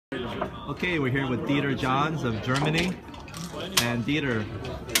Okay, we're here with Dieter Johns of Germany. And Dieter,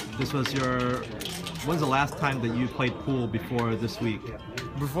 when's the last time that you played pool before this week?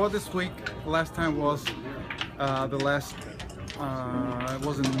 Before this week, last time was it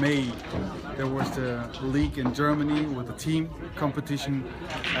was in May. There was the league in Germany with the team competition,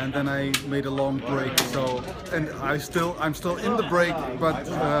 and then I made a long break. So, and I'm still in the break, but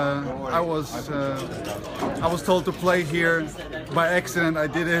I was told to play here by accident. I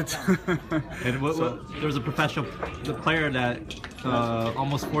did it. And there was a professional player that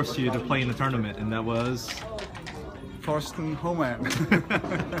almost forced you to play in the tournament, and that was Thorsten Hohmann.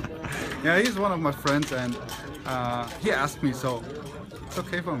 Yeah, he's one of my friends, and he asked me, so it's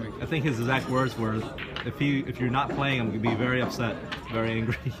okay for me. I think his exact words were, if you're not playing, I'm going to be very upset, very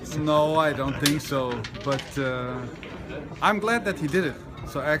angry. No, I don't think so, but I'm glad that he did it.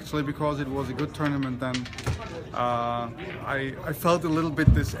 So actually, because it was a good tournament, then I felt a little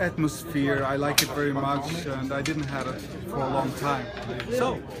bit this atmosphere. I like it very much, and I didn't have it for a long time.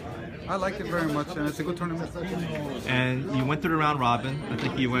 So I like it very much, and it's a good tournament. And you went through the round robin. I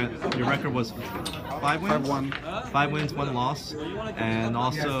think your record was 5 wins? 5-1. 5 wins, 1 loss. And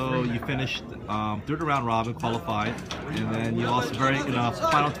also you finished through the round robin, qualified. And then you lost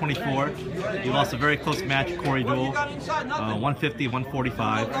final 24. You lost a very close match, Corey Deuel, 150,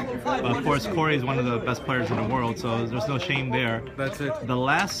 145. But of course, Corey is one of the best players in the world, so there's no shame there. That's it.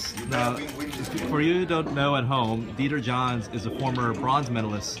 For you who don't know at home, Dieter Johns is a former bronze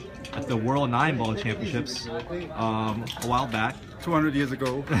medalist at the World 9-Ball Championships a while back. 200 years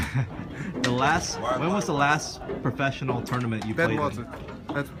ago. When was the last professional tournament you played in? That was it.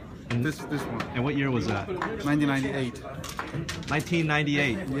 That's this one. And what year was that? 1998.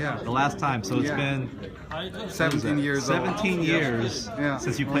 1998. Yeah. The last time. So it's been 17 years. 17 years Yeah.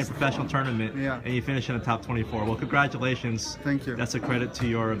 since you played professional tournament, and you finished in the top 24. Well, congratulations. Thank you. That's a credit to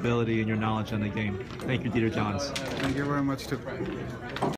your ability and your knowledge on the game. Thank you, Dieter Johns. Thank you very much too.